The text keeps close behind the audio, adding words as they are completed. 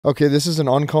Okay, this is an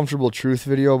uncomfortable truth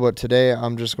video, but today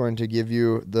I'm just going to give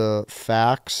you the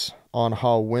facts on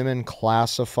how women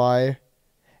classify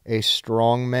a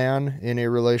strong man in a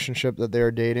relationship that they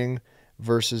are dating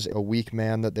versus a weak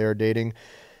man that they are dating.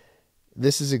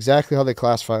 This is exactly how they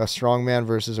classify a strong man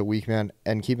versus a weak man,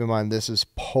 and keep in mind this is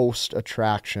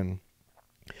post-attraction.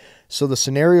 So the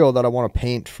scenario that I want to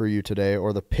paint for you today,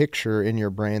 or the picture in your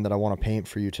brain that I want to paint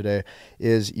for you today,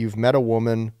 is you've met a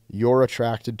woman, you're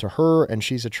attracted to her, and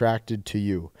she's attracted to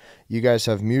you. You guys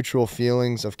have mutual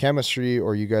feelings of chemistry,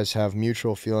 or you guys have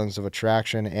mutual feelings of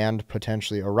attraction and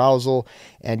potentially arousal,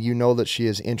 and you know that she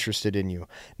is interested in you.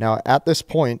 Now, at this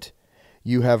point,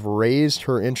 you have raised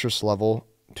her interest level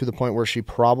to the point where she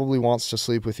probably wants to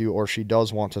sleep with you, or she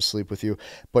does want to sleep with you,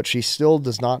 but she still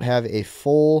does not have a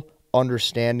full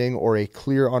understanding or a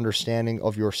clear understanding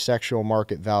of your sexual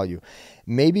market value.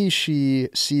 Maybe she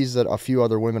sees that a few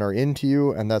other women are into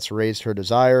you and that's raised her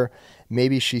desire.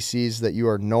 Maybe she sees that you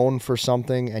are known for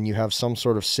something and you have some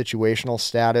sort of situational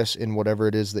status in whatever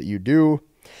it is that you do.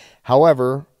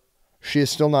 However, she has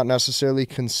still not necessarily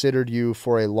considered you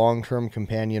for a long-term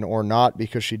companion or not,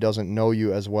 because she doesn't know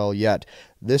you as well yet.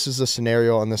 This is the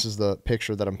scenario and this is the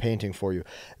picture that I'm painting for you.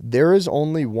 There is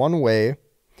only one way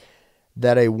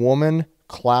that a woman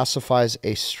classifies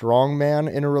a strong man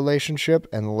in a relationship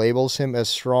and labels him as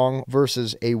strong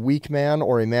versus a weak man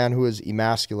or a man who is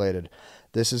emasculated.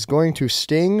 This is going to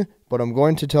sting, but I'm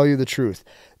going to tell you the truth.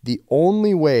 The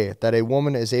only way that a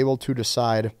woman is able to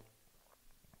decide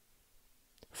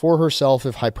for herself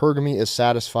if hypergamy is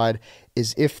satisfied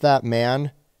is if that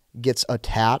man gets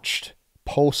attached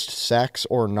post-sex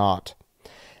or not.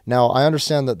 Now, I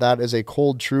understand that that is a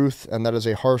cold truth and that is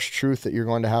a harsh truth that you're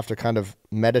going to have to kind of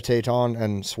meditate on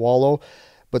and swallow,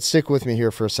 but stick with me here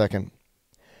for a second.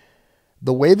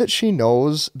 The way that she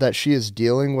knows that she is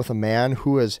dealing with a man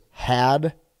who has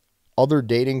had other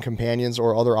dating companions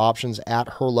or other options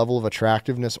at her level of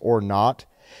attractiveness or not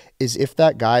is if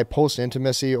that guy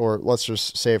post-intimacy, or let's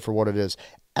just say it for what it is,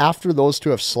 after those two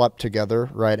have slept together,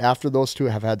 right, after those two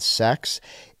have had sex,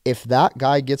 if that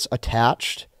guy gets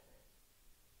attached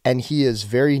and he is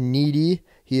very needy,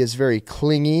 he is very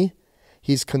clingy,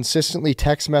 he's consistently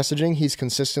text messaging, he's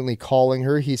consistently calling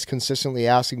her, he's consistently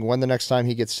asking when the next time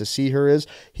he gets to see her is,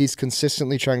 he's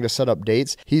consistently trying to set up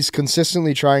dates, he's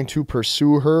consistently trying to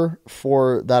pursue her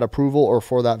for that approval or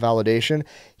for that validation,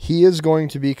 he is going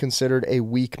to be considered a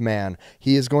weak man.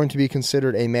 He is going to be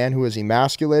considered a man who is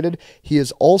emasculated. He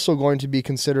is also going to be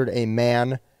considered a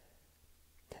man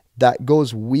that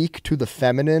goes weak to the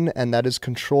feminine and that is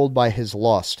controlled by his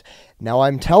lust. Now,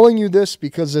 I'm telling you this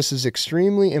because this is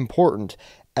extremely important.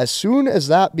 As soon as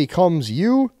that becomes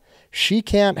you, she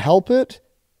can't help it.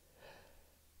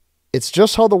 It's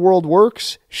just how the world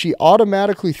works. She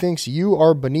automatically thinks you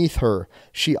are beneath her.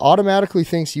 She automatically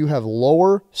thinks you have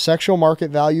lower sexual market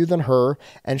value than her,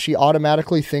 and she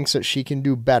automatically thinks that she can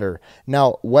do better.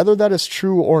 Now, whether that is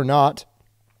true or not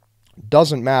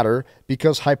doesn't matter,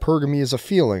 because hypergamy is a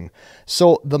feeling.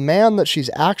 So the man that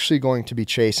she's actually going to be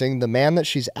chasing, the man that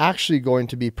she's actually going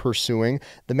to be pursuing,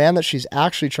 the man that she's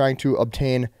actually trying to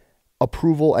obtain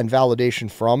approval and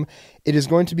validation from, it is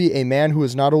going to be a man who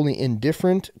is not only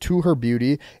indifferent to her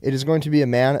beauty, it is going to be a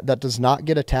man that does not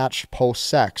get attached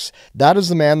post-sex. That is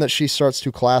the man that she starts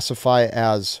to classify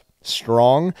as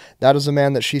strong. That is the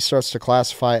man that she starts to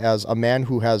classify as a man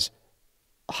who has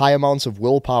high amounts of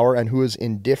willpower and who is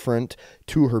indifferent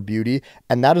to her beauty,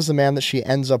 and that is the man that she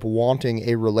ends up wanting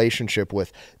a relationship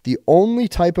with. The only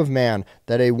type of man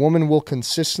that a woman will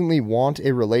consistently want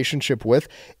a relationship with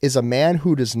is a man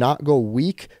who does not go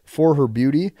weak for her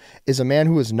beauty, is a man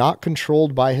who is not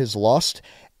controlled by his lust,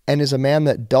 and is a man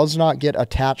that does not get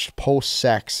attached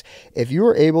post-sex. If you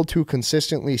are able to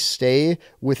consistently stay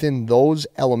within those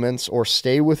elements or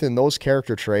stay within those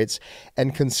character traits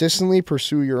and consistently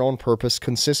pursue your own purpose,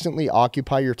 consistently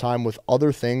occupy your time with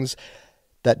other things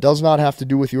that does not have to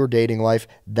do with your dating life,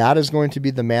 that is going to be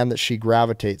the man that she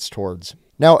gravitates towards.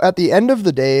 Now, at the end of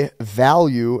the day,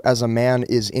 value as a man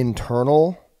is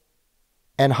internal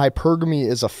and hypergamy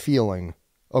is a feeling.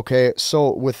 Okay,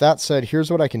 so with that said, here's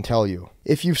what I can tell you.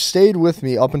 If you've stayed with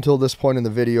me up until this point in the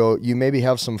video, you maybe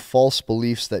have some false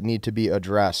beliefs that need to be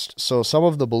addressed. So some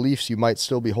of the beliefs you might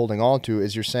still be holding on to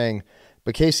is you're saying,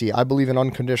 but Casey, I believe in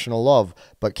unconditional love.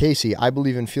 But Casey, I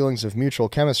believe in feelings of mutual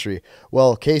chemistry.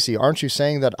 Well, Casey, aren't you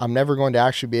saying that I'm never going to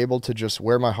actually be able to just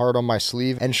wear my heart on my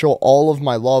sleeve and show all of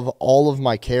my love, all of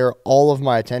my care, all of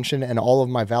my attention, and all of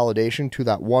my validation to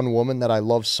that one woman that I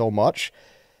love so much?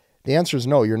 The answer is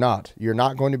no, you're not. You're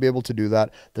not going to be able to do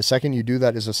that. The second you do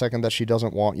that is the second that she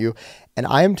doesn't want you. And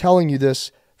I am telling you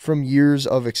this from years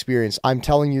of experience. I'm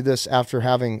telling you this after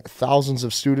having thousands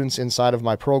of students inside of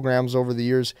my programs over the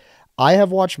years. I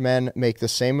have watched men make the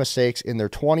same mistakes in their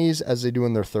 20s as they do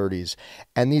in their 30s.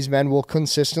 And these men will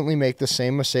consistently make the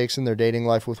same mistakes in their dating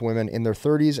life with women in their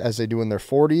 30s as they do in their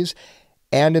 40s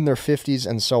and in their 50s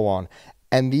and so on.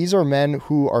 And these are men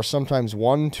who are sometimes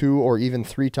 1, 2, or even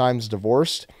 3 times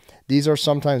divorced. These are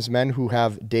sometimes men who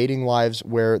have dating lives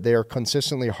where they are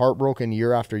consistently heartbroken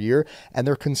year after year, and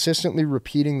they're consistently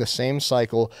repeating the same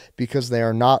cycle because they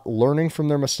are not learning from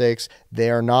their mistakes, they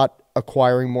are not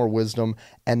acquiring more wisdom,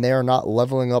 and they are not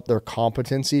leveling up their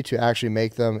competency to actually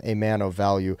make them a man of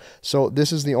value. So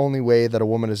this is the only way that a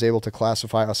woman is able to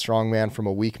classify a strong man from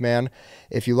a weak man.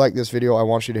 If you like this video, I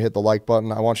want you to hit the like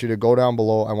button. I want you to go down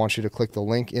below. I want you to click the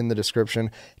link in the description.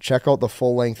 Check out the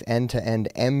full-length end-to-end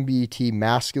MBT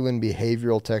masculine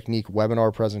behavioral technique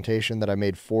webinar presentation that I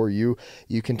made for you.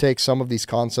 You can take some of these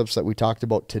concepts that we talked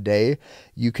about today.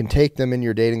 You can take them in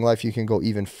your dating life. You can go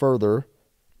even further,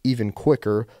 even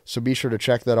quicker. So be sure to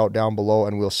check that out down below,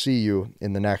 and we'll see you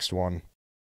in the next one.